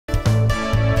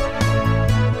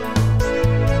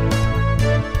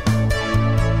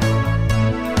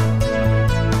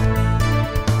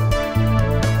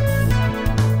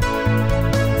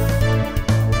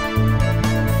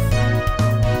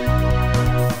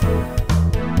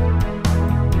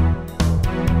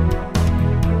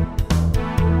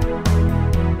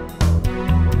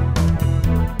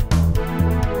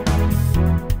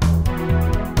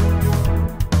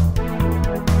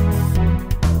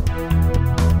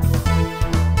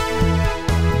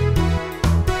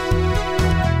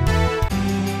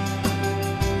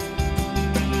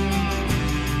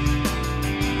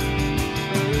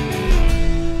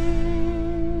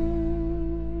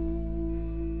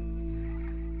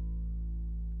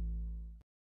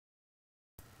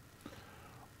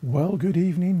Well, good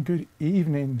evening, good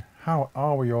evening. How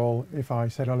are we all? If I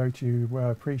said hello to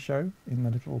you pre-show in the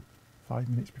little 5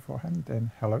 minutes beforehand, then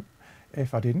hello.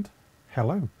 If I didn't,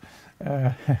 hello.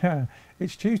 Uh,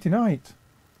 it's Tuesday night,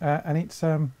 and it's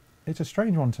a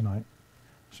strange one tonight.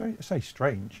 So I say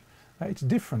strange. It's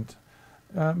different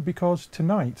because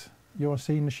tonight you're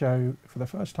seeing the show for the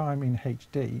first time in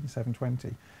HD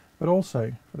 720, but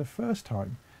also for the first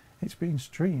time it's being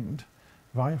streamed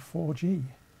via 4G.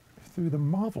 Through the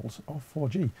marvels of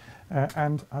 4G,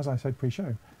 and as I said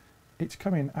pre-show, it's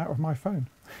coming out of my phone.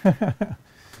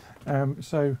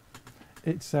 So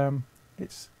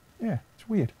it's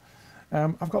weird.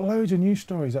 I've got loads of news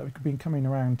stories that have been coming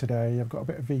around today. I've got a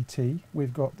bit of VT.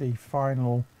 We've got the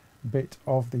final bit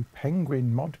of the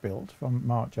Penguin mod build from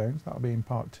Mark Jones. That'll be in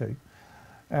part 2.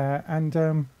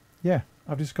 Yeah,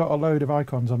 I've just got a load of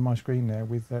icons on my screen there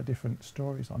with different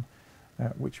stories on,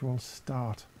 which will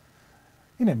start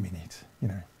in a minute, you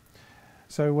know.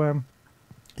 So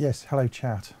yes, hello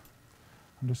chat.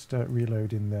 I'm just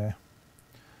reloading there.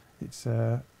 It's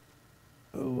oh,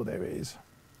 there it is.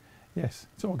 Yes,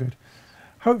 it's all good.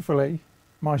 Hopefully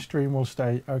my stream will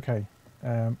stay okay.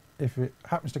 If it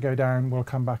happens to go down, we'll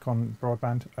come back on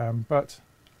broadband, but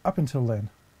up until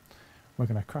then we're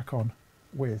going to crack on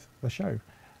with the show.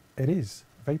 It is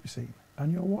Vaper Scene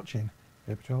and you're watching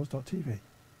vaportrails.tv.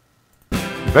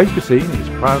 Vaper Scene is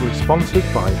proudly sponsored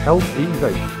by Health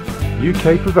E-Vape,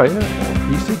 UK purveyor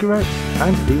of e-cigarettes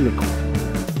and e-liquid.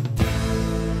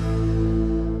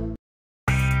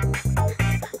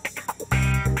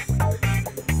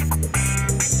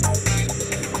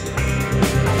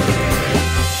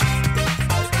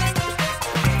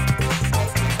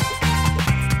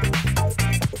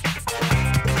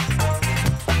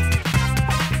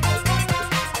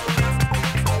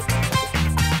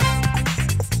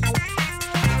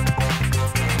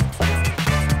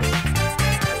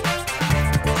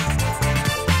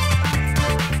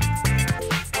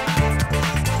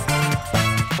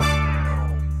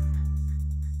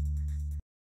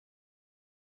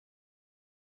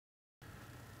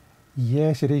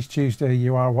 Yes, it is Tuesday.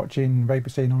 You are watching Vaper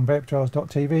Scene on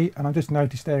vaportrails.tv, and I just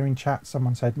noticed there in chat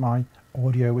someone said my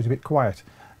audio was a bit quiet.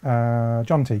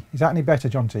 John T, is that any better,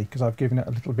 John T? Because I've given it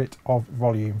a little bit of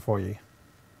volume for you.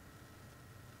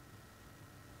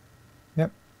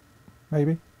 Yep,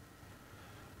 maybe,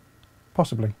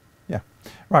 possibly, yeah.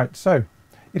 Right, so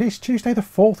it is Tuesday the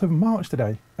 4th of March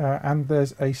today, and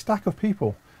there's a stack of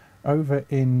people over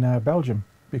in Belgium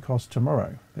because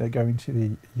tomorrow they're going to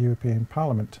the European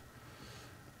Parliament.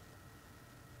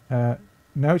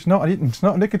 No, it's not. It's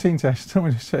not a nicotine test.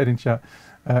 Someone just said in chat.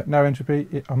 No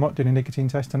entropy. I'm not doing a nicotine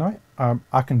test tonight.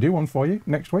 I can do one for you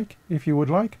next week if you would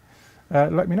like.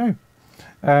 Let me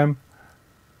know.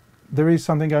 There is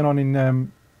something going on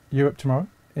in Europe tomorrow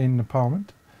in the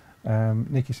Parliament.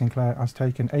 Nikki Sinclair has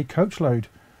taken a coachload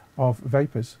of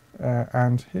vapors,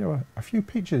 and here are a few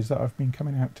pictures that have been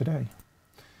coming out today.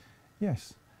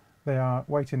 Yes, they are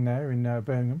waiting there in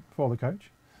Birmingham for the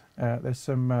coach. There's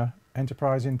some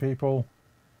enterprising people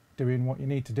doing what you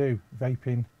need to do,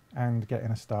 vaping and getting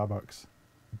a Starbucks.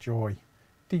 Joy,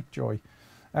 deep joy.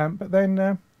 But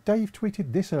then Dave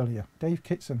tweeted this earlier, Dave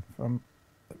Kitson from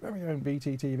the very own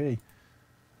VTTV.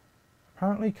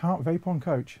 Apparently can't vape on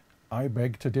coach. I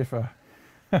beg to differ.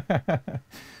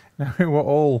 Now we were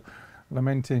all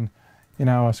lamenting in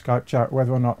our Skype chat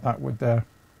whether or not that would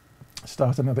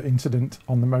start another incident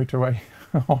on the motorway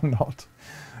or not.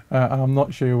 And I'm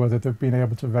not sure whether they've been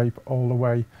able to vape all the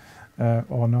way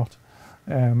or not.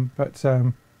 But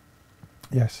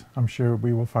yes, I'm sure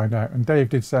we will find out. And Dave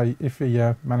did say if he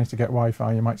managed to get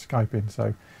Wi-Fi, he might Skype in.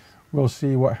 So we'll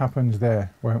see what happens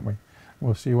there, won't we?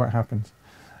 We'll see what happens.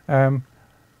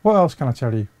 What else can I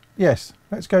tell you? Yes,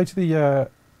 let's go to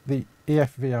the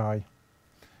EFVI.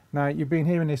 Now, you've been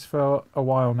hearing this for a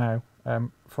while now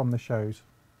from the shows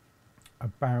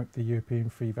about the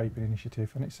European Free Vaping Initiative,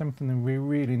 and it's something that we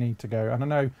really need to go. And I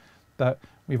know that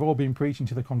we've all been preaching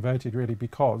to the converted really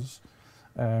because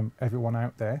everyone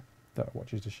out there that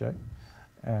watches the show,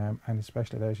 and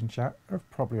especially those in chat, have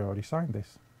probably already signed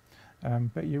this.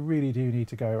 But you really do need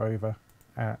to go over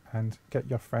and get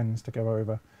your friends to go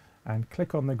over and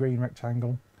click on the green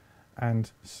rectangle and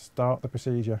start the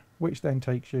procedure, which then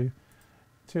takes you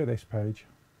to this page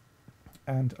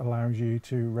and allows you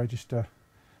to register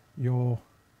your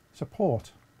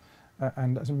support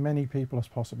and as many people as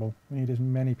possible. We need as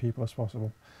many people as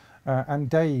possible. And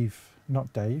Daz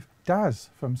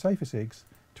from Safe e-cigs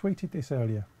tweeted this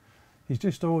earlier. He's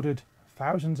just ordered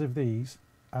thousands of these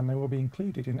and they will be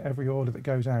included in every order that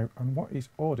goes out, and what is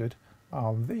ordered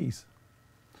are these.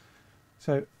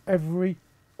 So every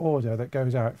order that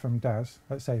goes out from Daz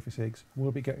at Safe ecigs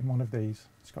will be getting one of these.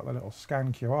 It's got the little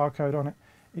scan QR code on it.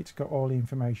 It's got all the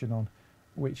information on,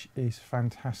 which is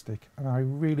fantastic. And I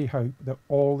really hope that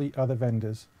all the other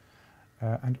vendors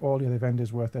and all the other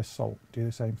vendors worth their salt do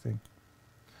the same thing.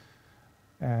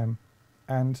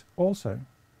 And also,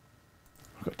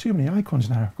 I've got too many icons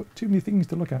now. I've got too many things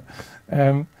to look at.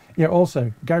 Yeah,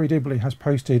 also, Gary Dibley has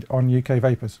posted on UK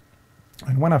Vapors.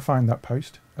 And when I find that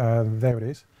post, there it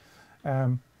is.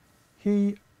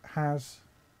 He has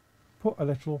put a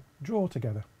little draw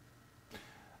together.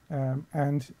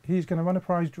 And he's going to run a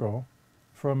prize draw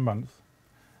for a month.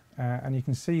 And you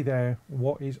can see there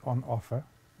what is on offer.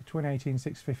 The Twin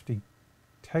 18650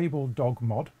 Table Dog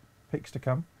Mod, picks to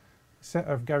come. Set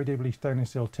of Gary Dibley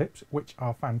stainless steel tips, which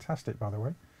are fantastic, by the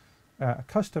way. A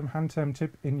custom hand-turned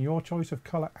tip in your choice of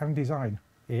colour and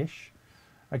design-ish.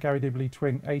 A Gary Dibley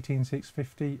Twin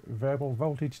 18650 Verbal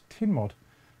Voltage Tin Mod.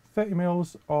 30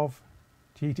 mils of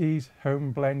GD's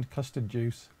Home Blend Custard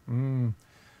Juice.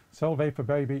 Cell Vaper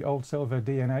Baby Old Silver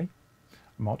DNA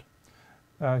mod.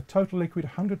 Total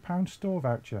Liquid £100 store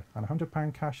voucher and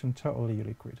 £100 cash and Total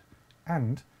E-Liquid.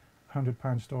 And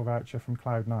 £100 store voucher from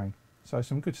Cloud9. So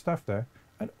some good stuff there.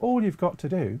 And all you've got to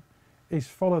do is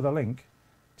follow the link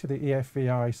to the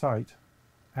EFVI site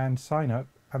and sign up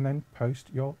and then post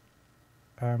your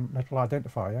little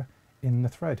identifier in the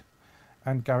thread.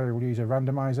 And Gary will use a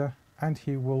randomizer and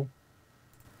he will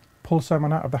pull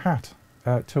someone out of the hat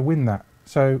to win that.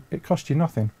 So it costs you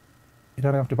nothing. You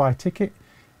don't have to buy a ticket,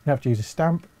 you don't have to use a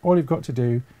stamp. All you've got to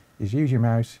do is use your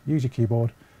mouse, use your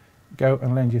keyboard, go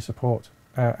and lend your support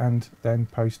and then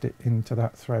post it into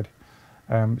that thread.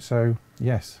 So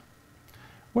yes,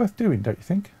 worth doing, don't you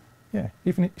think? Yeah,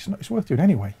 even it's worth doing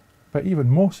anyway, but even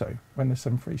more so when there's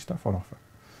some free stuff on offer.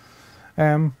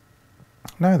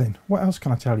 Now then, what else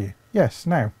can I tell you? Yes,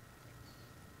 now,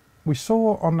 we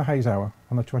saw on the Haze Hour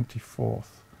on the 24th,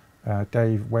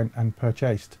 Dave went and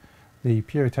purchased the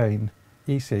Puritane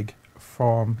e-cig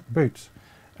from Boots,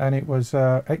 and it was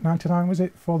 £8.99, was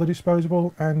it, for the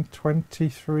disposable, and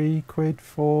 23 quid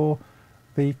for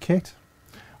the kit.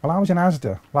 Well, I was in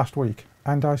Asda last week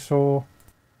and I saw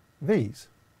these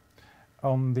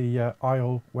on the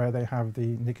aisle where they have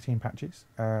the nicotine patches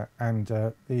and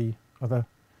the other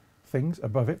things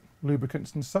above it,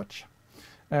 lubricants and such,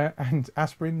 and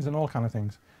aspirins and all kind of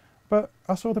things. But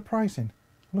I saw the pricing.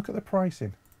 Look at the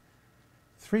pricing.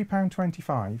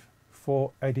 £3.25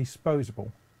 for a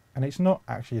disposable, and it's not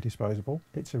actually a disposable,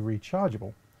 it's a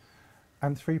rechargeable,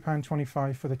 and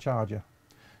 £3.25 for the charger.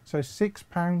 So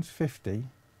 £6.50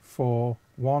 for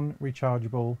one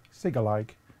rechargeable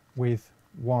cig-alike with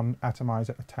one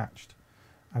atomizer attached,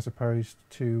 as opposed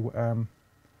to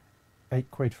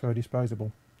 8 quid for a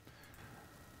disposable.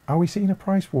 Are we seeing a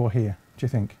price war here, do you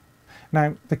think?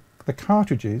 Now, the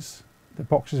cartridges, the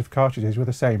boxes of cartridges were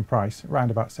the same price,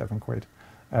 around about 7 quid,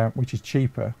 which is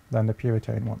cheaper than the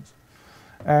Puritane ones.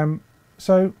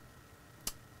 So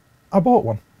I bought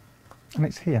one, and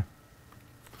it's here.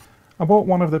 I bought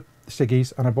one of the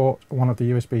ciggies and I bought one of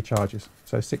the USB chargers,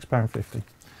 so £6.50.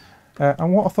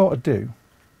 And what I thought I'd do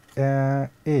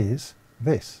is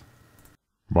this.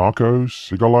 Marco's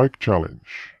Cigar-like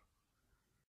Challenge.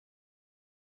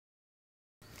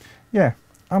 Yeah,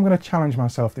 I'm going to challenge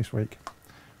myself this week.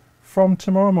 From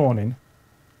tomorrow morning,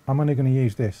 I'm only going to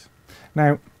use this.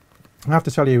 Now, I have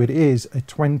to tell you, it is a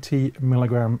 20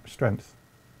 milligram strength,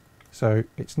 so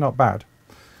it's not bad.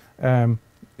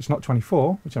 It's not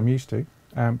 24, which I'm used to,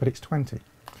 but it's 20.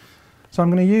 So I'm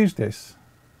going to use this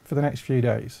for the next few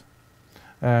days.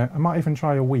 I might even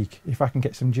try a week if I can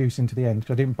get some juice into the end,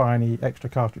 because I didn't buy any extra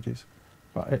cartridges,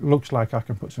 but it looks like I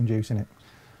can put some juice in it.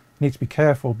 Need to be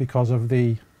careful because of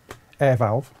the air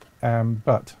valve,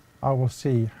 but I will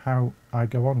see how I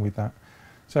go on with that.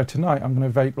 So tonight I'm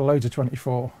going to vape loads of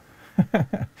 24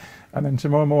 and then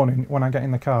tomorrow morning when I get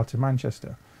in the car to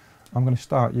Manchester, I'm going to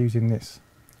start using this,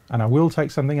 and I will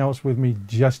take something else with me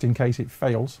just in case it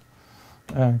fails,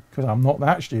 because I'm not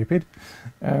that stupid,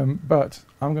 but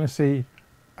I'm going to see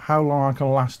how long I can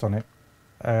last on it,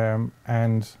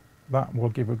 and that will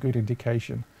give a good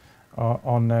indication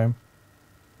on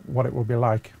what it will be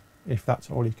like if that's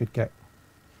all you could get.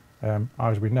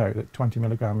 As we know that 20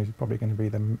 milligram is probably going to be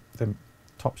the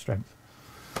top strength.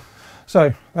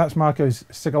 So that's Marco's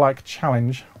Cigar-like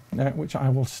Challenge, which I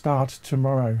will start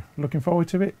tomorrow. Looking forward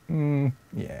to it?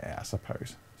 Yeah, I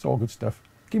suppose. It's all good stuff.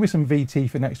 Give me some VT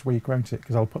for next week, won't it?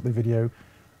 Because I'll put the video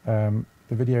camera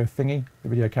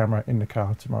in the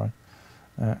car tomorrow,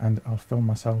 and I'll film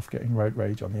myself getting road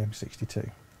rage on the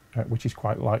M62, which is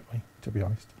quite likely, to be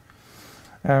honest.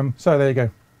 So there you go.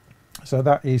 So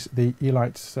that is the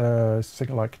e-lights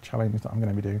cigar-like challenge that I'm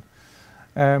going to be doing.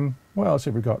 What else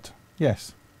have we got?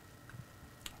 Yes,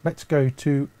 let's go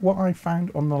to what I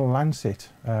found on the Lancet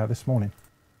this morning.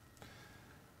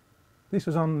 This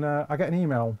was on, I get an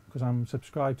email because I'm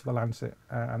subscribed to the Lancet,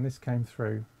 and this came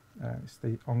through. It's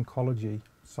the oncology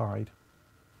side.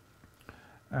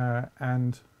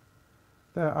 And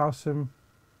there are some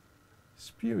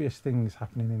spurious things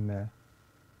happening in there.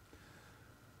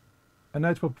 A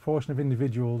notable proportion of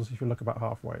individuals, if you look about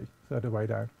halfway, third of the way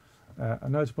down, a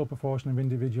notable proportion of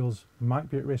individuals might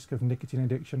be at risk of nicotine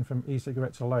addiction from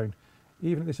e-cigarettes alone,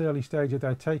 even at this early stage of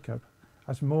their take-up,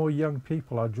 as more young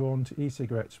people are drawn to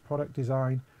e-cigarettes, product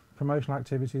design, promotional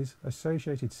activities,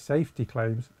 associated safety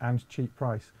claims and cheap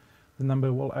price. The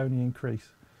number will only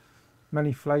increase.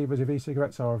 Many flavours of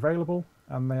e-cigarettes are available,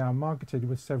 and they are marketed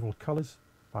with several colours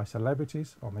by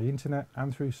celebrities on the internet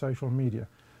and through social media,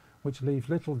 which leaves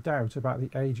little doubt about the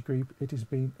age group it is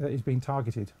being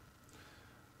targeted.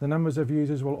 The numbers of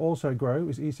users will also grow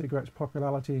as e-cigarettes'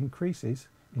 popularity increases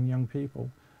in young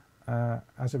people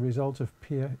as a result of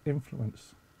peer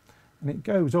influence. And it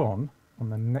goes on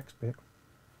the next bit.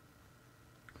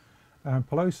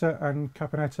 Pelosa and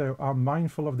Caponetto are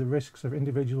mindful of the risks of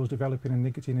individuals developing a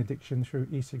nicotine addiction through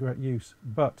e-cigarette use,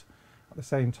 but at the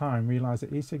same time realise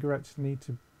that e-cigarettes need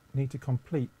to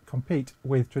compete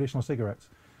with traditional cigarettes,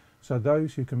 so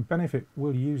those who can benefit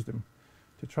will use them.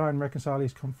 To try and reconcile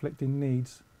these conflicting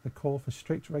needs, the call for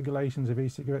strict regulations of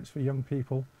e-cigarettes for young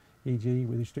people, e.g.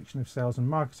 with restriction of sales and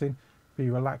marketing, be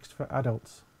relaxed for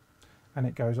adults. And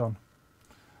it goes on.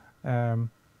 And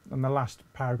the last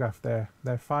paragraph there,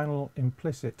 their final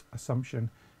implicit assumption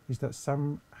is that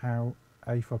somehow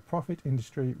a for-profit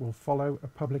industry will follow a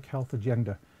public health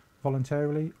agenda,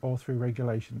 voluntarily or through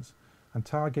regulations, and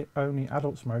target only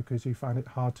adult smokers who find it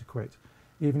hard to quit,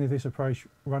 even if this approach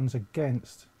runs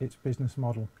against its business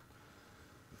model.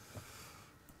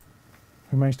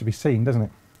 Remains to be seen, doesn't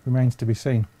it? Remains to be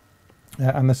seen.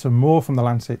 And there's some more from the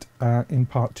Lancet in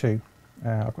part 2.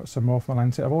 I've got some more from the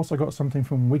Lancet. I've also got something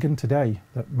from Wigan Today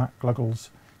that Matt Gluggles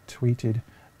tweeted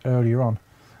earlier on.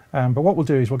 But what we'll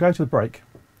do is we'll go to the break.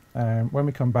 When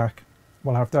we come back,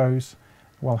 we'll have those.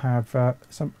 We'll have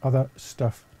some other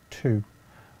stuff too.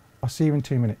 I'll see you in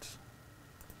 2 minutes.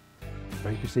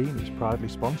 Vaper Scene is proudly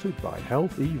sponsored by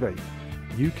Health E-Vape,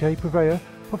 UK purveyor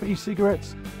of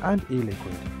e-cigarettes and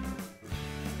e-liquid.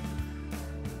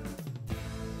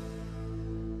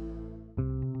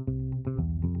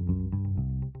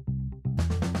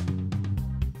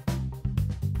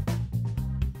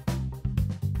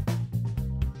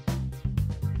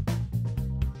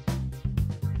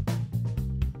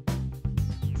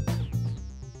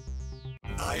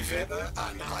 iVaper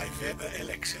and iVaper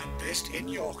Elixir, based in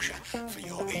Yorkshire, for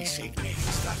your e-cig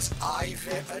needs. That's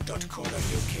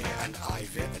iVaper.co.uk and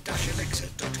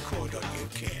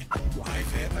iVaper-elixir.co.uk.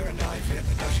 iVaper and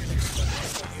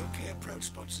iVaper-elixir.co.uk are proud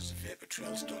sponsors of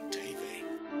VaporTrails.tv.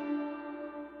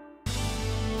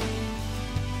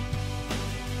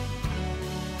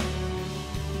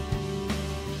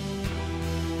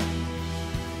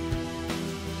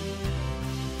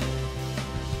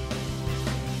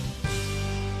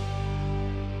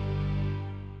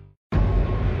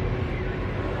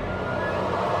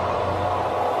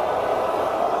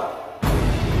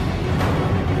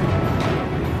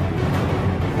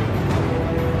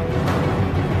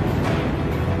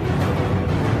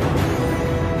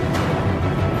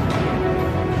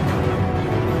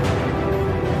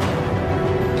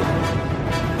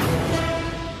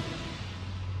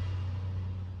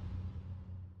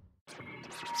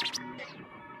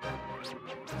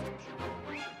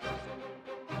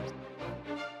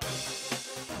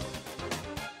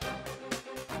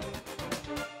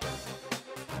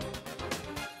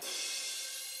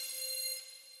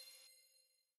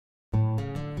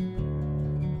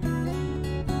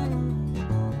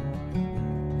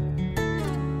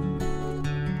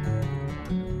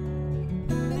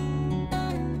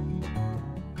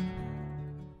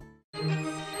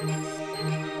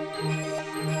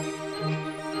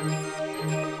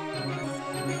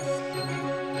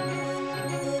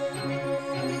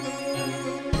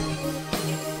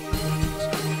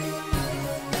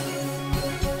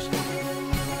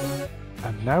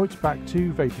 Now it's back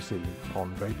to Vaper Scene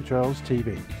on Vaper Trails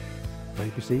TV.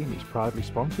 Vaper Scene is proudly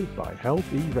sponsored by Health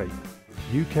E-Vape,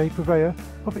 UK purveyor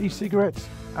of e-cigarettes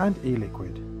and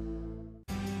e-liquid.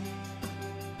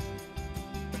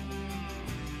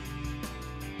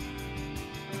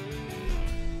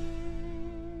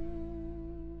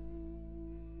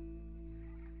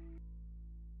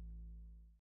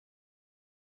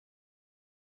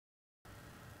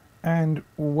 And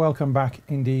welcome back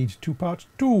indeed to part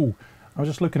 2. I was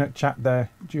just looking at chat there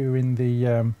during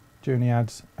the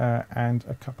ads, and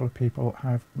a couple of people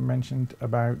have mentioned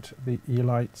about the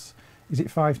E-lights. Is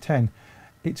it 510?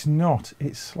 It's not,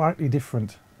 it's slightly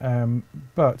different,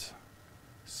 but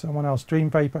someone else,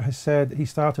 Dream Vaper, has said he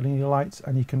started in E-lights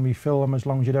and you can refill them as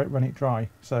long as you don't run it dry.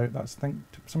 So that's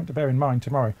something to bear in mind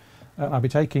tomorrow. I'll be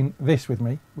taking this with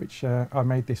me, which I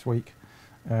made this week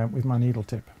with my needle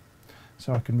tip,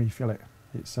 so I can refill it.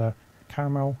 It's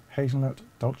caramel, hazelnut,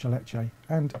 dolce leche,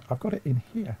 and I've got it in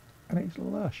here, and it's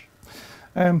lush.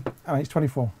 And it's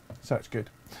 24, so it's good.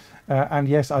 And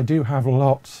yes, I do have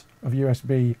lots of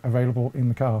USB available in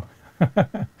the car,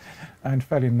 and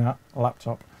failing that,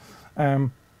 laptop.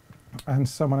 And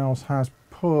someone else has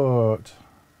put,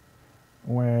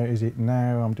 where is it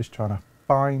now? I'm just trying to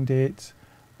find it.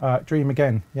 Dream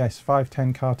again, yes,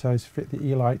 510 Cartos fit the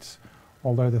E-lights,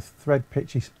 although the thread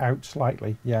pitch is out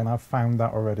slightly. Yeah, and I've found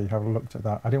that already, have looked at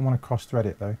that. I didn't want to cross thread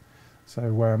it though,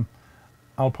 so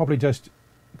I'll probably just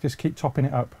keep topping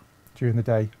it up during the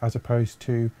day, as opposed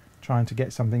to trying to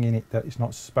get something in it that is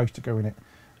not supposed to go in it.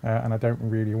 And I don't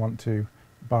really want to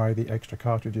buy the extra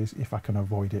cartridges if I can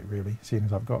avoid it, really, seeing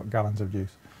as I've got gallons of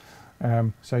juice.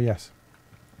 So yes.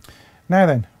 Now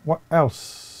then, what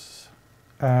else?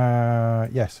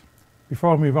 Yes,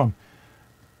 before I move on,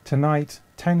 tonight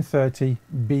 10:30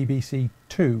 BBC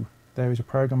 2, there is a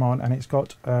programme on, and it's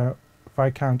got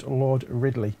Viscount Lord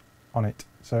Ridley on it,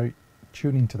 so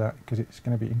tune into that because it's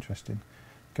going to be interesting.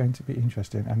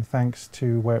 And thanks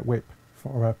to Whip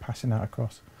for passing that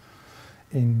across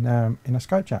in a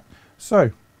Skype chat.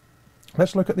 So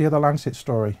let's look at the other Lancet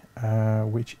story,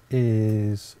 which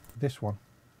is this one.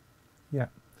 Yeah,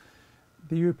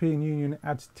 the European Union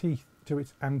adds teeth to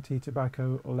its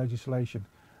anti-tobacco legislation,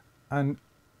 and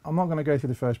I'm not going to go through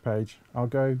the first page. I'll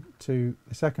go to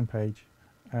the second page,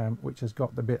 which has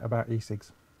got the bit about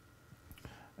e-cigs,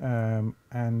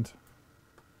 and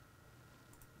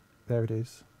there it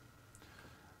is.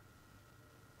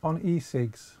 On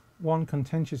e-cigs, one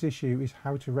contentious issue is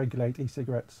how to regulate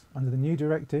e-cigarettes. Under the new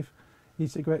directive,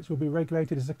 e-cigarettes will be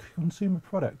regulated as a consumer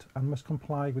product and must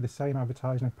comply with the same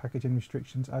advertising and packaging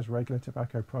restrictions as regular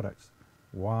tobacco products.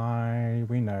 Why,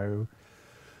 we know.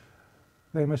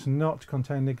 They must not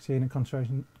contain nicotine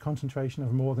and concentration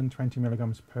of more than 20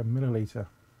 milligrams per milliliter.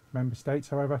 Member states,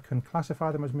 however, can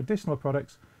classify them as medicinal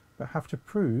products, but have to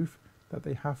prove that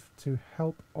they have to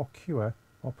help or cure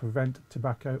or prevent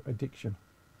tobacco addiction.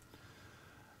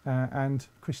 And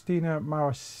Christina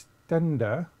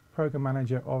Marastender, Programme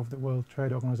Manager of the World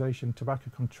Trade Organization Tobacco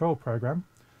Control Programme,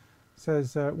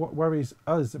 says what worries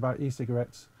us about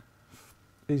e-cigarettes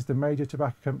is the major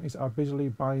tobacco companies are busily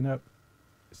buying up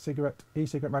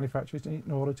e-cigarette manufacturers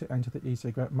in order to enter the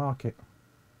e-cigarette market.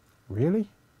 Really?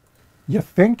 You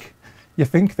think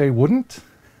they wouldn't?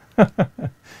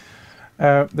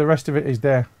 The rest of it is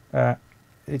there.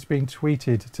 It's been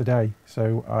tweeted today,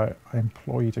 so I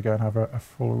implore you to go and have a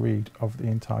full read of the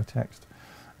entire text.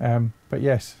 But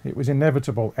yes, it was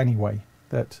inevitable anyway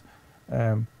that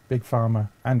Big Pharma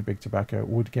and Big Tobacco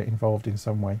would get involved in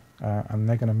some way, and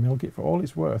they're going to milk it for all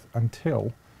it's worth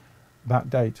until that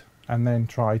date, and then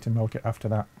try to milk it after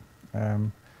that.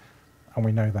 And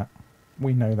we know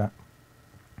that.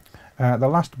 The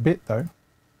last bit though,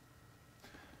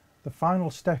 the final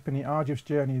step in the arduous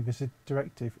journey of this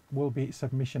directive will be its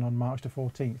submission on March the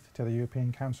 14th to the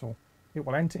European Council. It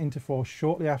will enter into force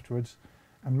shortly afterwards,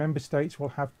 and member states will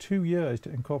have 2 years to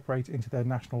incorporate it into their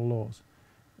national laws.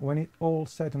 When it's all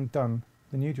said and done,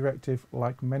 the new directive,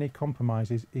 like many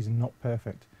compromises, is not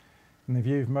perfect. In the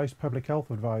view of most public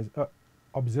health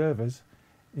observers,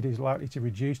 it is likely to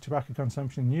reduce tobacco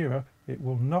consumption in Europe. It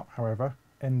will not, however,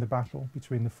 end the battle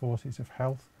between the forces of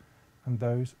health and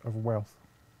those of wealth.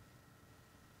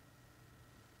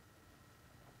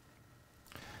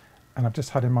 And I've just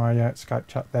had in my Skype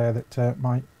chat there that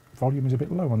my volume is a bit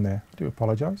low on there. I do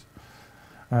apologise.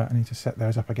 I need to set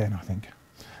those up again, I think.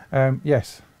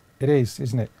 Yes, it is,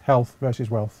 isn't it? Health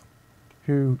versus wealth.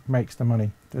 Who makes the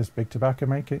money? Does Big Tobacco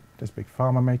make it? Does Big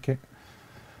Pharma make it?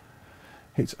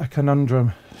 It's a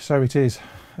conundrum, so it is.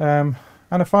 And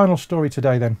a final story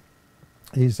today then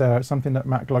is something that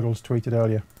Matt Gluggles tweeted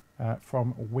earlier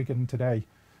from Wigan Today.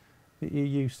 The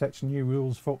EU sets new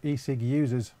rules for e-cig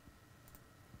users.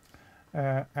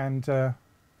 I'll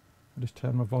just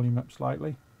turn my volume up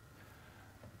slightly.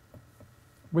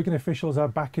 Wigan officials are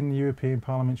backing the European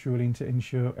Parliament's ruling to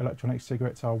ensure electronic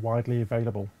cigarettes are widely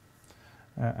available.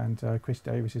 And Chris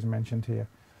Davis is mentioned here.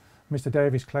 Mr.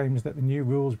 Davis claims that the new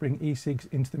rules bring e-cigs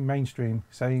into the mainstream,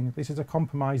 saying this is a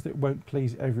compromise that won't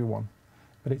please everyone.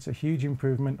 but it's a huge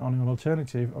improvement on an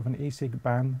alternative of an e-cig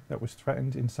ban that was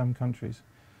threatened in some countries.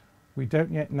 We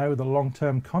don't yet know the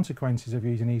long-term consequences of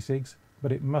using e-cigs,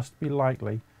 but it must be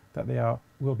likely that they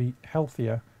will be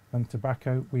healthier than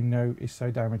tobacco we know is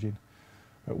so damaging.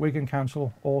 But Wigan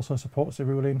Council also supports the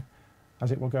ruling,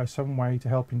 as it will go some way to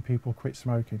helping people quit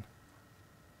smoking.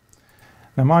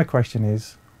 Now my question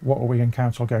is, what are Wigan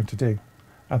Council going to do?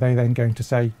 Are they then going to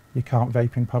say you can't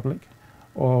vape in public,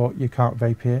 or you can't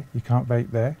vape here, you can't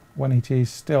vape there, when it is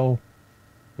still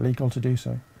legal to do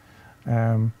so?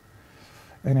 You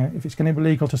know, if it's going to be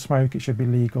legal to smoke, it should be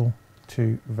legal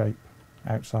to vape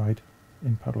outside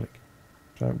in public.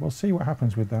 So we'll see what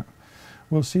happens with that.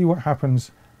 We'll see what happens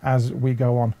as we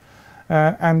go on.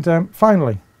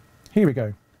 Finally, here we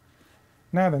go.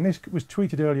 Now then, this was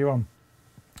tweeted earlier on,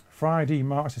 Friday,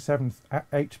 March the 7th at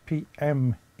 8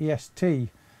 PM EST.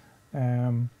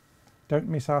 Don't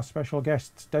miss our special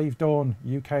guests, Dave Dawn,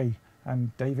 UK,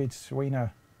 and David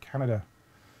Sweener, Canada.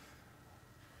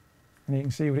 And you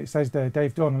can see what it says there.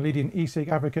 Dave Dawn, a leading e-cig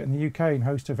advocate in the UK and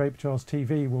host of Vaper Trails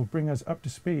TV, will bring us up to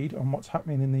speed on what's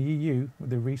happening in the EU with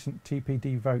the recent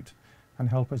TPD vote and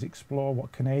help us explore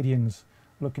what Canadians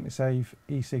looking to save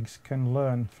e-cigs can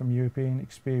learn from European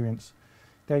experience.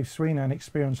 Dave Sweener, an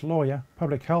experienced lawyer,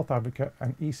 public health advocate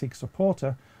and e-cig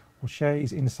supporter, will share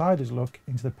his insider's look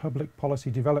into the public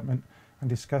policy development and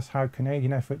discuss how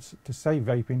Canadian efforts to save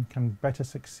vaping can better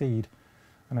succeed.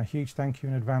 And a huge thank you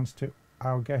in advance to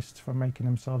our guests for making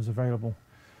themselves available.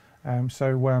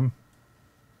 The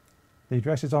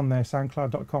address is on there,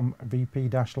 soundcloud.com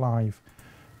vp-live.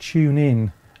 Tune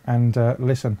in and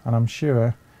listen, and I'm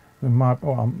sure we might,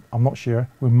 I'm not sure,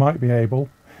 we might be able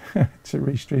to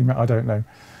restream it, I don't know.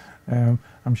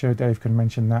 I'm sure Dave can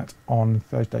mention that on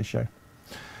Thursday's show.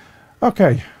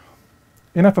 Okay,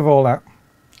 enough of all that.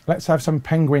 Let's have some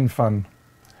penguin fun.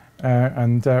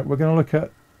 We're going to look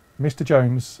at Mr.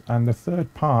 Jones and the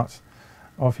third part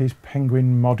of his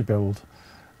penguin mod build.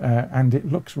 And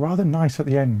it looks rather nice at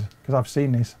the end, because I've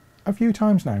seen this a few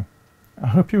times now. I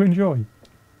hope you enjoy.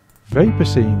 Vaper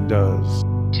Scene does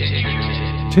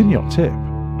Tin Your Tip.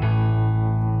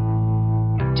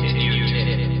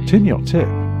 Tin Your Tip.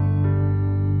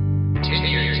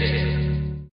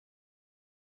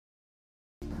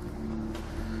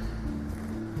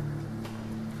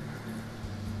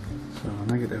 So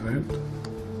negative out.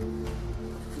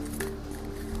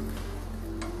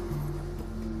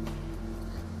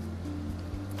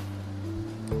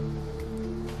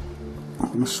 I'm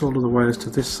going to solder the wires to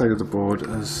this side of the board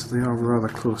as they are rather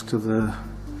close to the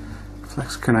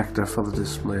flex connector for the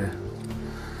display,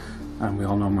 and we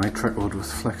all know my track board with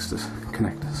flexed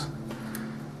connectors.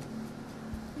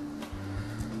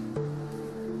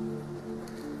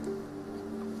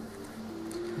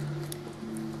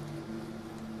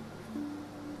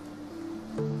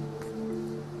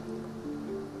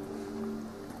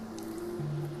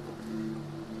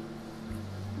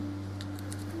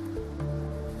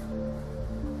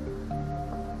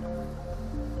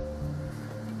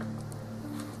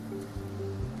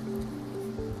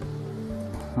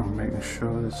 I'm making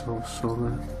sure it's all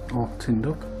solid, all tinned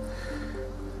up.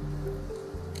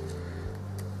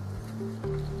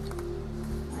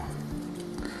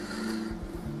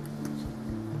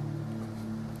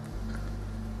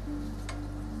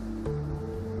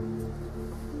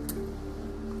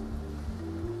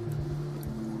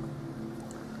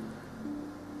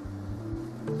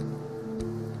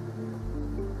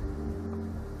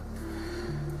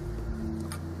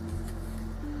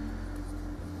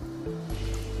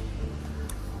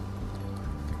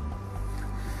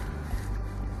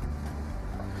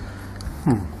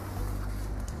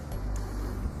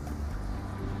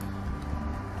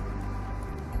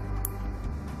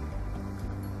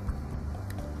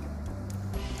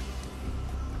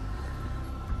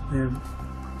 They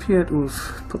appear to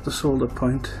have put the solder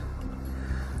point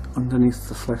underneath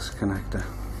the flex connector.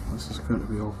 This is going to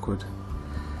be awkward.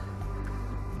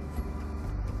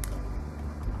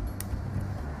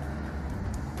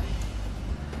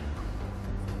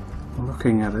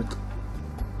 Looking at it,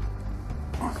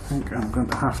 I think I'm going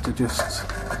to have to just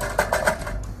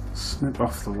snip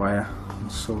off the wire and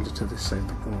solder to this side of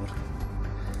the board.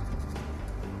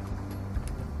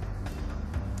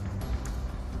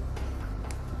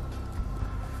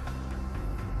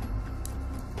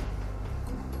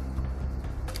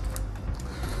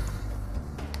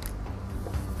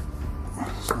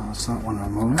 So that's that one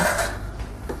removed.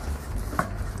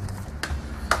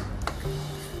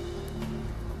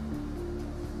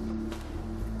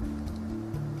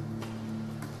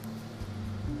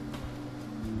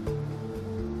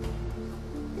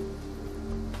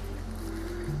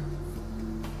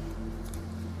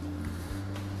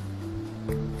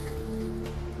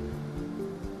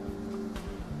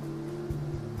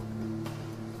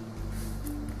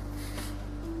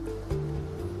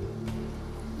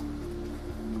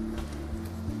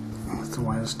 the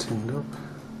wires tinned up.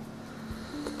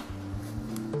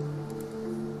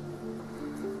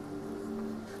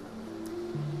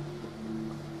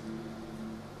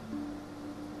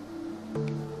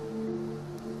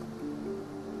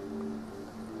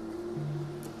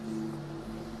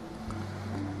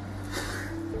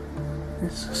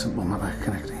 It's a simple matter of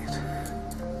connecting it.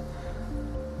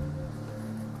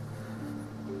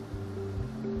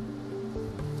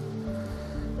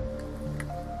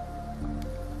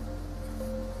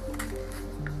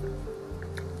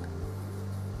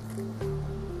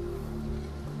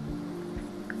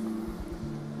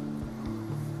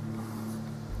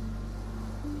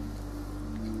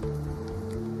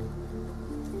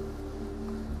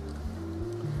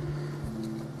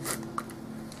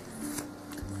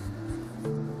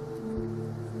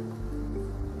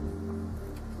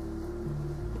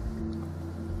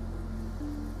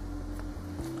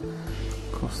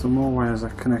 The more wires I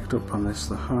connect up on this,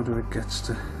 the harder it gets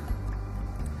to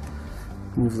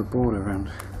move the board around.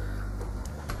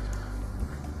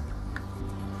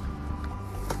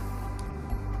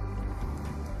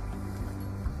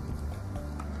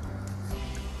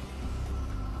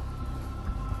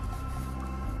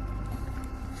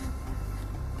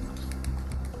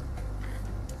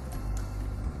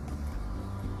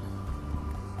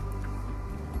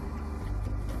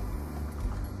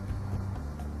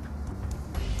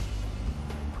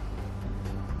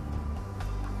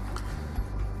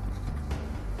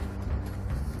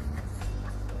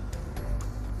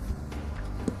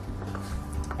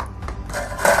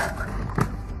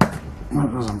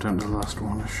 As I'm down to the last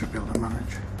one, I should be able to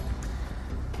manage.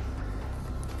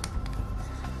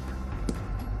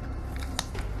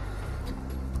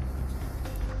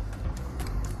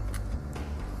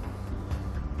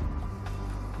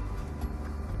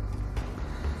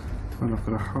 But I've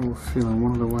got a whole feeling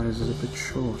one of the wires is a bit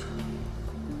short.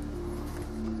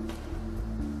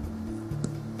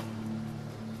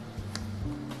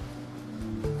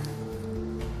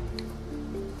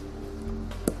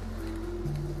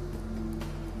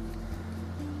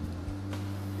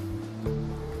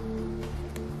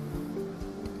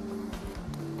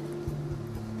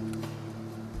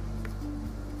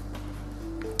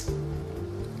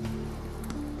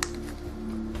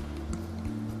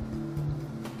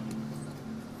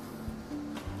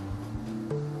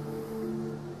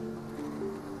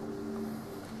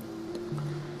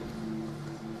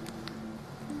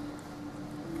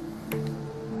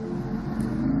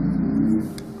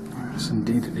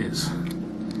 Indeed it is.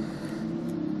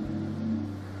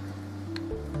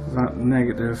 That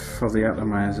negative for the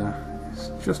atomizer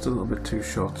is just a little bit too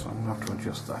short, so I'm going to have to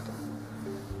adjust that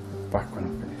back when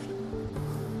I'm finished.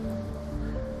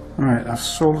 Alright, I've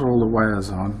soldered all the wires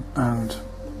on, and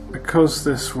because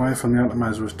this wire from the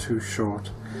atomizer was too short,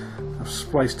 I've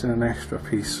spliced in an extra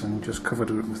piece and just covered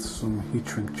it with some heat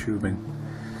shrink tubing.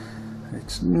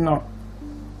 It's not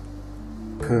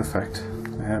perfect.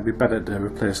 It'd be better to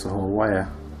replace the whole wire,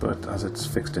 but as it's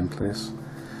fixed in place,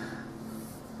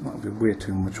 that'll be way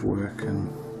too much work and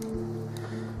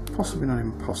possibly not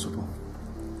even possible.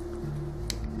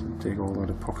 Dig all that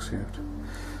epoxy out.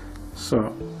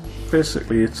 So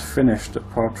basically it's finished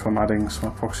apart from adding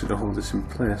some epoxy to hold this in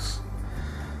place.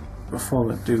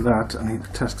 Before I do that, I need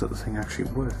to test that the thing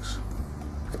actually works.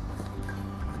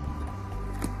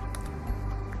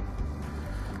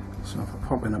 So if I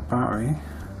pop in a battery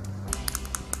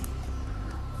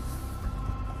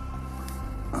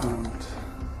and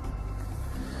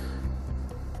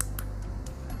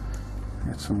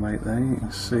get some light there, you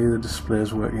can see the display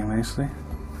is working nicely.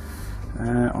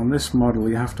 On this model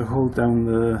you have to hold down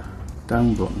the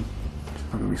down button, which is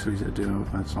not going to be so easy to do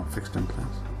when it's not fixed in place,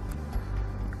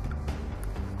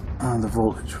 and the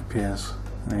voltage appears,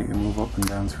 and you can move up and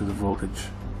down through the voltage.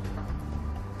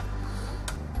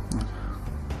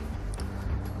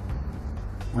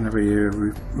 Whenever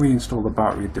you reinstall the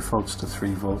battery it defaults to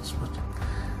 3 volts, but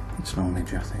it's no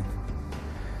major thing.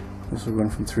 This will run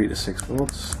from 3 to 6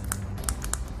 volts.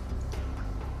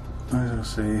 As I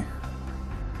say, you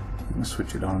can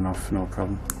switch it on and off, no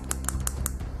problem.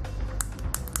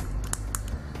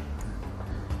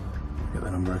 Get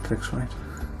the number of clicks right.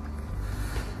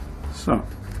 So,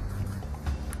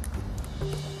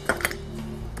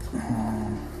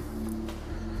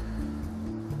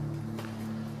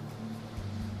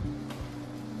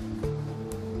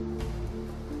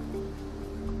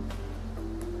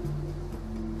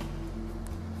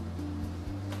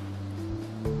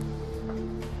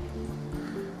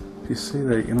 you see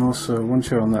that you can also, once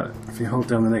you're on that, if you hold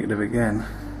down the negative again,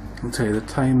 it'll tell you the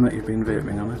time that you've been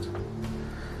vaping on it.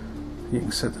 You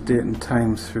can set the date and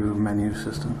time through menu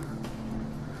system.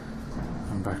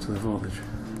 going back to the voltage.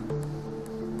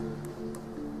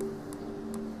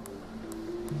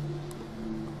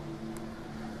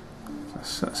 So that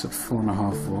sets at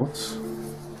 4.5 volts.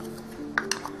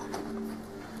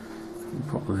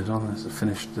 Pop the lid on, there's the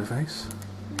finished device.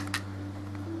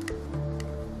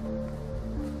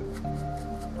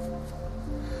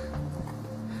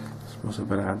 I suppose I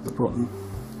better add the button.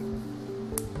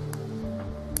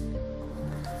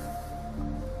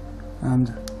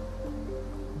 And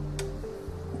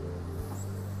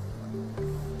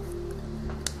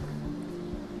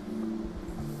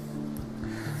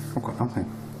I've got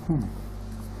nothing.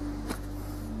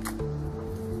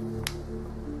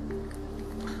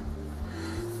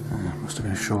 Must have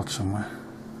been a short somewhere.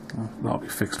 Oh, that'll be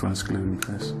fixed when it's glued in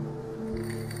place.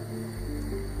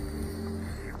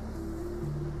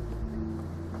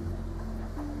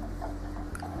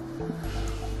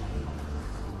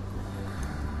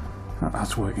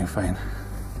 That's working fine.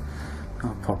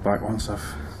 I'll pop back once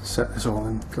I've set this all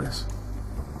in place.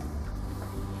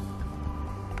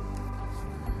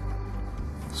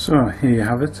 So here you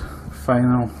have it,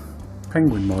 final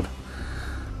penguin mod.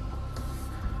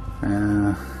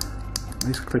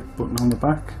 Nice click button on the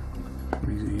back,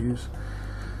 easy to use.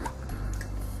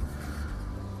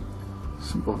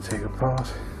 Simple to take apart.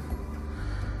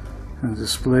 And the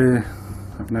display,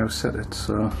 I've now set it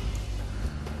so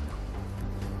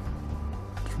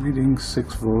it's reading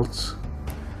 6 volts.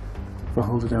 If I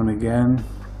hold it down again,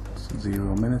 it's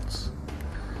 0 minutes.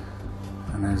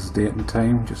 And there's date and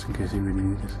time, just in case you really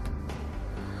need it.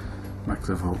 Max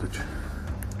the voltage.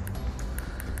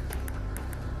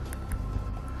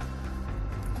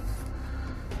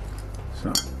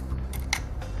 So,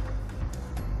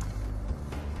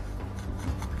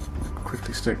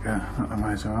 quickly stick an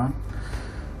atomizer on.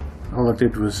 All I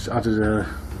did was added a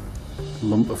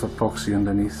lump of epoxy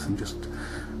underneath and just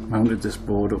mounted this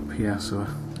board up here so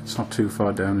it's not too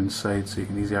far down inside, so you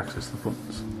can easily access the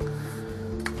buttons.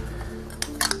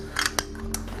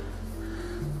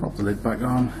 Pop the lid back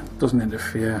on. It doesn't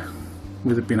interfere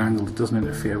with it being angled, it doesn't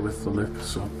interfere with the lip,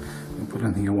 so you can put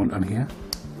anything you want on here.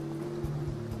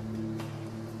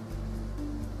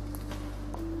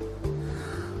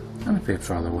 And it vapes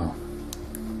rather well.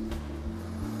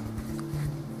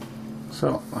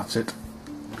 So that's it.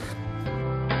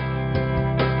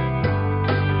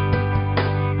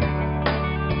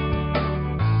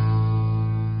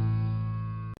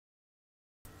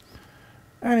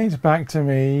 And it's back to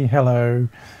me. Hello.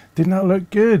 Didn't that look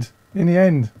good in the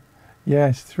end?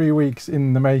 Yes, 3 weeks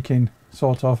in the making,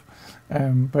 sort of.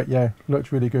 But yeah,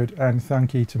 looks really good. And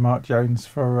thank you to Mark Jones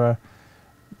for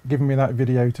giving me that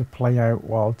video to play out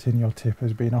while Tin Your Tip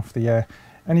has been off the air.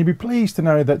 And you'll be pleased to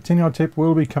know that Tin Your Tip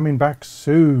will be coming back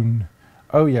soon.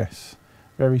 Oh yes,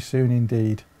 very soon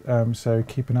indeed. So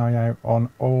keep an eye out on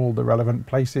all the relevant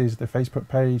places, the Facebook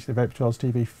page, the Vaper Trails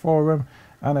TV forum,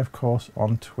 and of course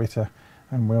on Twitter.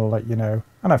 And we'll let you know.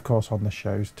 And of course on the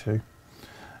shows too.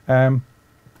 Now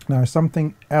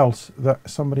something else that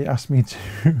somebody asked me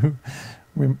to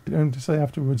say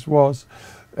afterwards was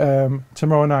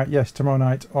tomorrow night, yes, tomorrow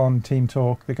night on Team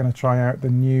Talk, they're going to try out the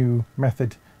new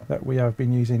method that we have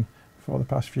been using for the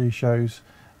past few shows.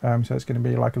 So it's going to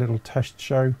be like a little test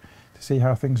show to see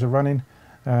how things are running.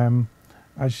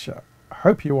 I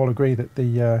hope you all agree that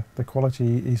the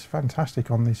quality is fantastic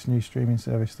on this new streaming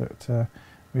service that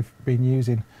we've been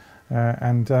using,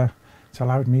 and it's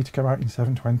allowed me to come out in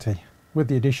 720 with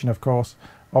the addition, of course,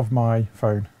 of my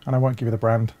phone. And I won't give you the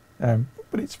brand,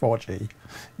 but it's 4G.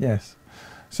 Yes.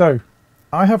 So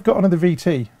I have got another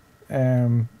VT,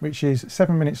 which is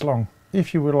 7 minutes long,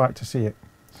 if you would like to see it.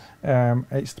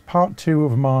 It's part 2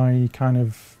 of my kind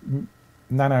of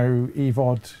nano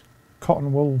Evod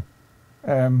cotton wool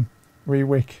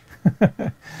rewick.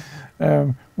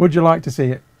 Would you like to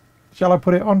see it? Shall I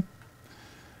put it on?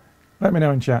 Let me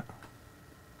know in chat.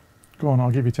 Go on,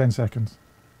 I'll give you 10 seconds.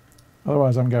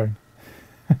 Otherwise I'm going.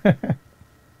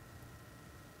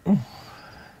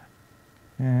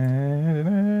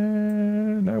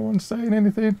 No one's saying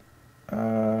anything.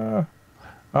 Oh,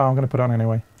 I'm going to put it on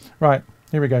anyway. Right,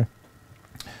 here we go.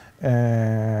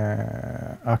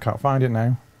 I can't find it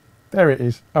now. There it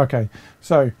is. Okay,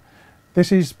 so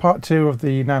this is part 2 of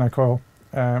the Nano Coil.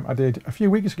 I did a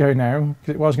few weeks ago now,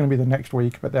 because it was going to be the next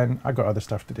week, but then I got other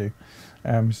stuff to do.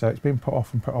 So it's been put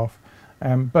off and put off.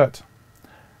 But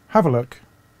have a look,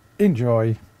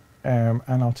 enjoy, and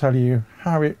I'll tell you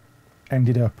how it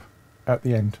ended up at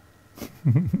the end.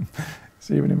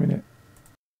 See you in a minute.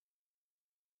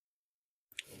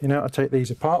 You know, I take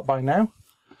these apart by now,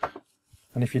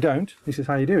 and if you don't, this is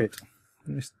how you do it.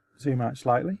 Let me zoom out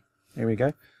slightly. Here we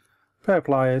go. Pair of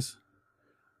pliers,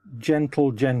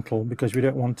 gentle, because we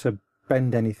don't want to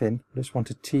bend anything. We just want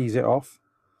to tease it off.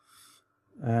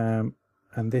 And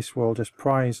this will just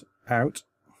prise out.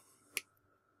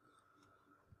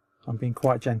 I'm being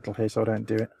quite gentle here so I don't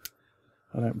do it.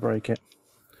 I don't break it.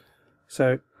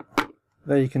 So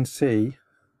there you can see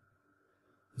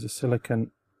there's a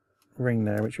silicone ring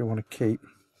there which we want to keep.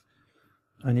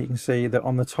 And you can see that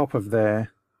on the top of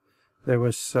there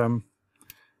was some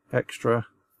extra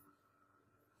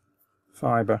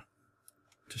fibre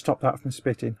to stop that from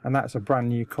splitting, and that's a brand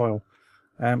new coil.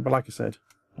 But like I said,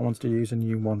 I wanted to use a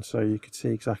new one so you could see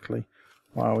exactly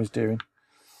what I was doing.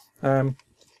 And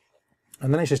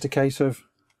then it's just a case of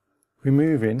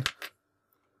removing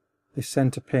this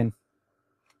centre pin.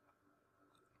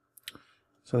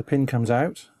 So the pin comes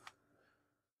out.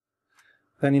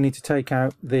 Then you need to take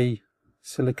out the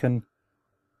silicone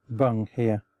bung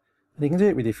here. And you can do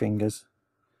it with your fingers.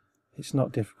 It's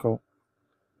not difficult.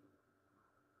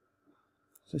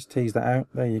 Just tease that out.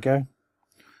 There you go.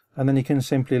 And then you can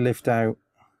simply lift out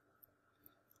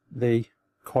the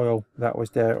coil that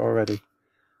was there already.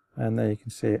 And there you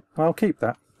can see it. I'll keep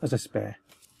that as a spare.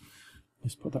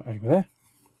 Just put that over there.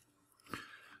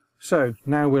 So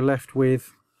now we're left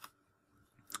with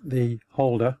the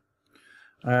holder.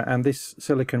 And this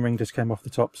silicone ring just came off the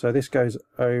top. So this goes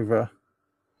over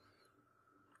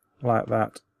like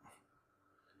that.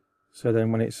 So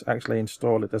then when it's actually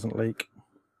installed, it doesn't leak.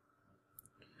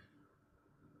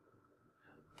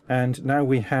 And now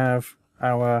we have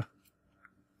our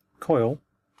coil.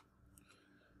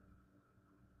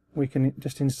 We can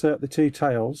just insert the two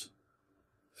tails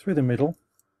through the middle,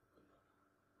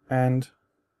 and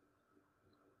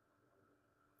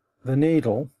the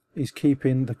needle is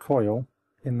keeping the coil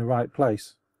in the right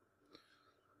place,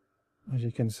 as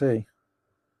you can see.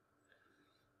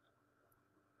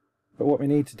 But what we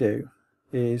need to do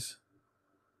is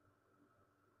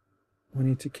we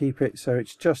need to keep it so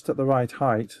it's just at the right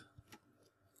height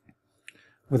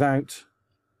without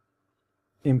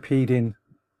impeding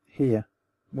here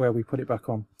where we put it back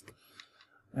on.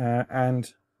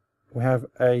 And we have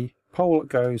a pole that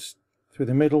goes through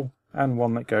the middle and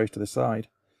one that goes to the side.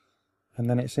 And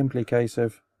then it's simply a case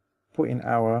of putting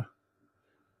our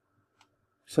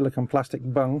silicone plastic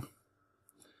bung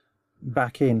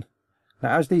back in.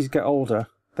 Now as these get older,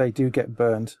 they do get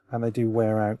burnt and they do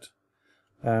wear out.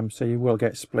 So you will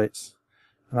get splits,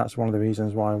 and that's one of the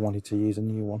reasons why I wanted to use a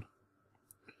new one.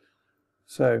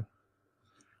 So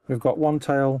we've got one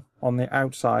tail on the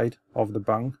outside of the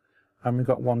bung, and we've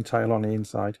got one tail on the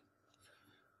inside.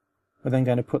 We're then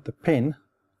going to put the pin,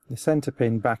 the centre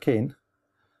pin, back in,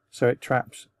 so it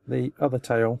traps the other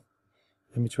tail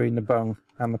in between the bung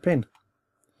and the pin.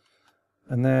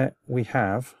 And there we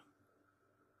have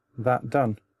that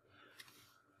done.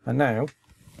 And now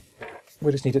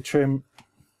we just need to trim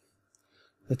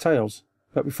the tails.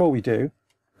 But before we do,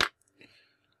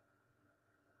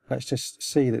 let's just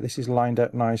see that this is lined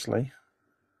up nicely,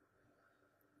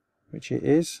 which it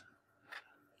is.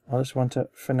 I just want to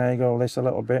finagle this a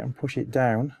little bit and push it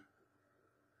down.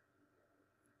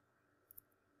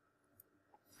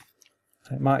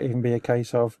 It might even be a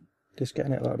case of just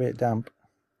getting it a little bit damp.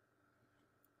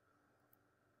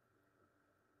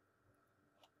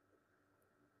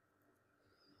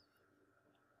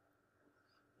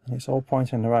 And it's all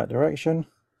pointing in the right direction,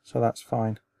 so that's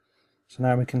fine. So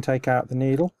now we can take out the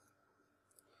needle,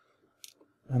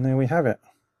 and there we have it.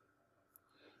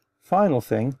 Final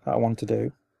thing that I want to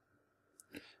do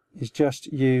is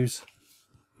just use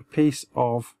a piece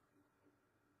of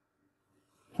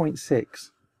 0.6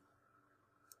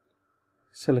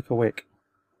 silica wick.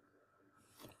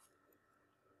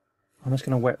 I'm just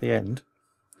going to wet the end,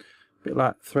 a bit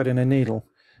like threading a needle.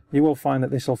 You will find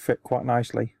that this will fit quite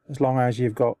nicely as long as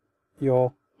you've got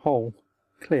your hole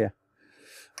clear.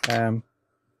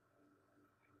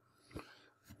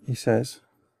 He says,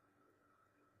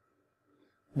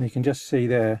 and you can just see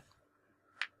there,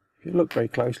 if you look very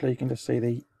closely, you can just see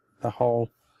the hole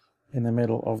in the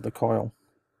middle of the coil.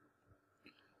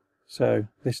 So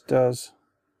this does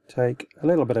take a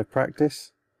little bit of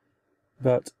practice,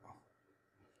 but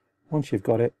once you've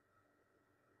got it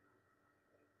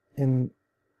in,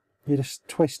 you just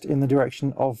twist in the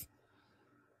direction of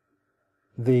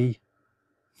the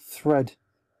thread.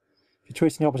 If you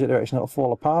twist in the opposite direction, it'll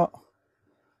fall apart.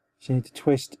 So you need to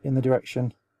twist in the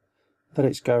direction that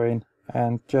it's going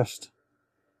and just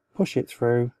push it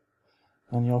through,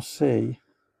 and you'll see,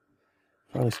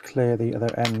 if I just clear the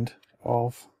other end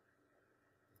of,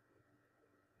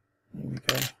 here we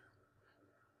go,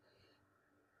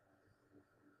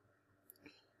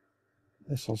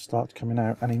 this will start coming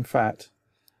out. And in fact,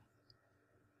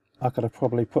 I could have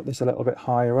probably put this a little bit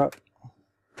higher up.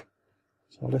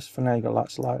 So I'll just finagle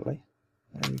that slightly.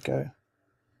 There we go.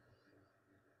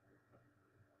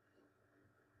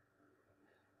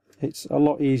 It's a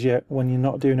lot easier when you're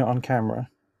not doing it on camera,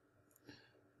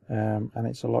 and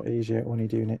it's a lot easier when you're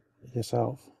doing it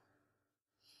yourself.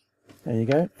 There you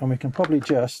go, and we can probably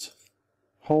just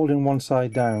holding one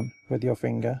side down with your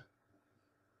finger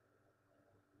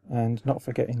and not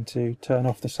forgetting to turn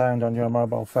off the sound on your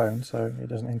mobile phone so it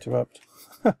doesn't interrupt.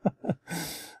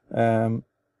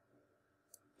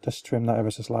 Just trim that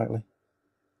ever so slightly.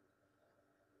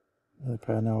 Another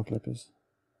pair of nail clippers.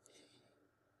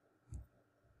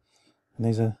 And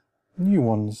these are new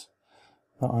ones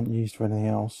that aren't used for anything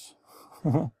else.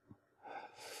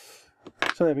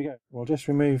 So there we go. We'll just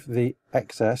remove the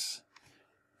excess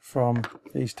from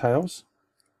these tails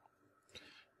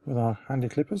with our handy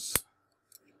clippers.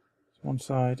 One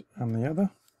side and the other.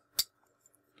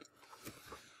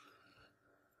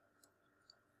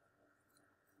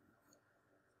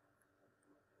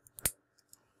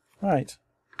 Right,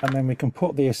 and then we can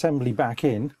put the assembly back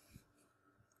in.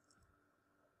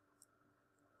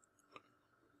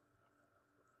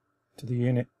 To the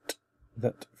unit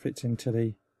that fits into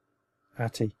the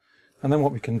ATI. And then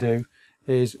what we can do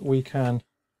is we can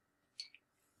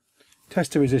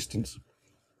test the resistance.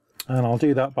 And I'll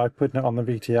do that by putting it on the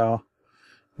VTR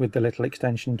with the little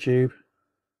extension tube.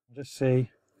 Just see.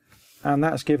 And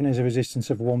that's given us a resistance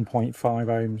of 1.5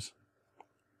 ohms.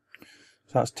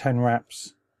 So that's 10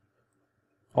 wraps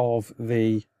of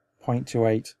the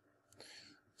 0.28.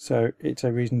 So it's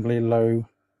a reasonably low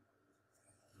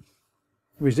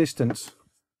resistance.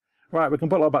 Right, we can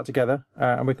put all that back together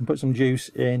and we can put some juice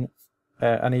in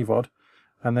an Evod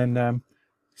and then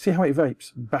see how it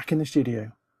vapes back in the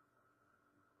studio.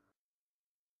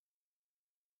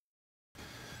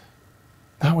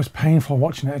 That was painful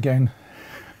watching it again.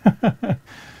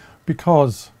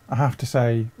 Because I have to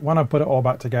say, when I put it all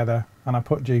back together and I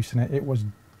put juice in it, it was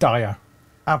dire,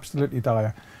 absolutely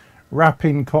dire.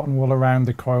 Wrapping cotton wool around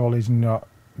the coil is not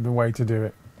the way to do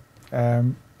it.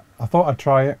 I thought I'd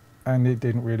try it and it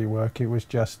didn't really work. It was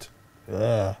just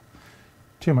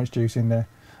too much juice in there.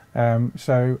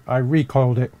 So I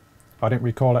recoiled it. I didn't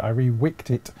recoil it, I re-wicked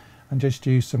it and just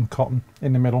used some cotton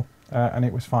in the middle and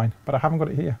it was fine. But I haven't got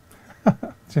it here.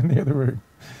 It's in the other room.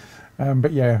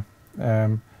 But yeah,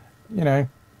 you know,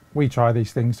 we try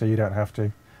these things so you don't have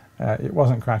to. It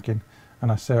wasn't cracking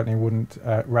and I certainly wouldn't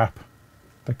wrap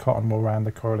the cotton wool around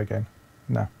the coil again.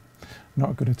 No,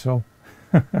 not good at all.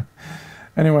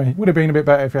 Anyway, it would have been a bit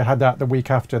better if you had that the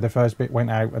week after the first bit went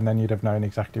out and then you'd have known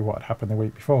exactly what had happened the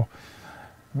week before.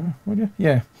 Would you?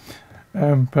 Yeah.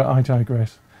 But I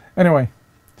digress. Anyway,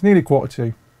 it's nearly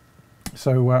 1:45,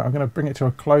 so I'm going to bring it to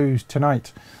a close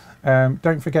tonight.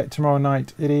 Don't forget, tomorrow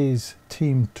night it is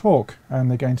Team Talk and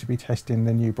they're going to be testing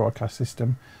the new broadcast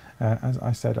system, as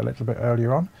I said a little bit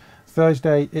earlier on.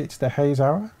 Thursday it's the Haze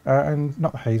Hour, and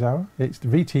not the Haze Hour, it's the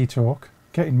VT Talk.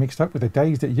 Getting mixed up with the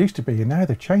days that it used to be and now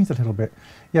they've changed a little bit.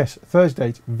 Yes, Thursday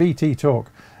it's VT Talk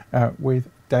with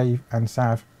Dave and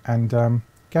Sav and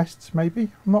guests maybe,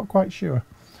 I'm not quite sure.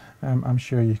 I'm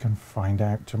sure you can find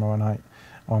out tomorrow night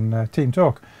on Team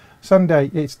Talk.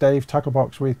 Sunday it's Dave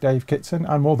Tacklebox with Dave Kitson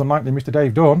and more than likely Mr.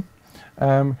 Dave Dawn,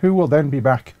 who will then be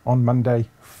back on Monday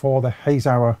for the Haze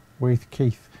Hour with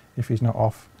Keith if he's not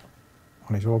off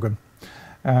on his organ.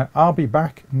 I'll be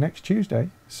back next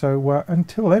Tuesday, so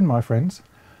until then my friends,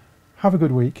 have a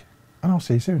good week and I'll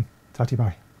see you soon. Tatty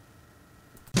bye.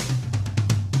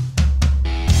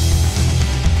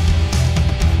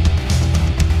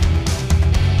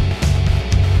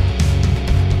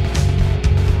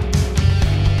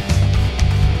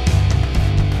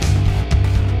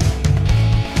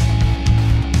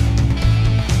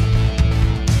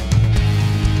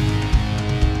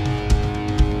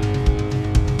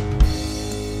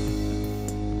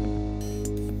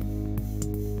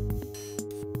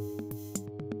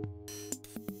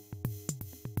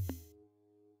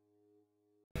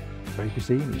 Vaper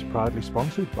Scene is proudly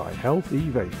sponsored by Health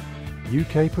e-Vape,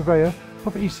 UK purveyor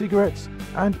of e-cigarettes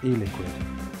and e-liquid.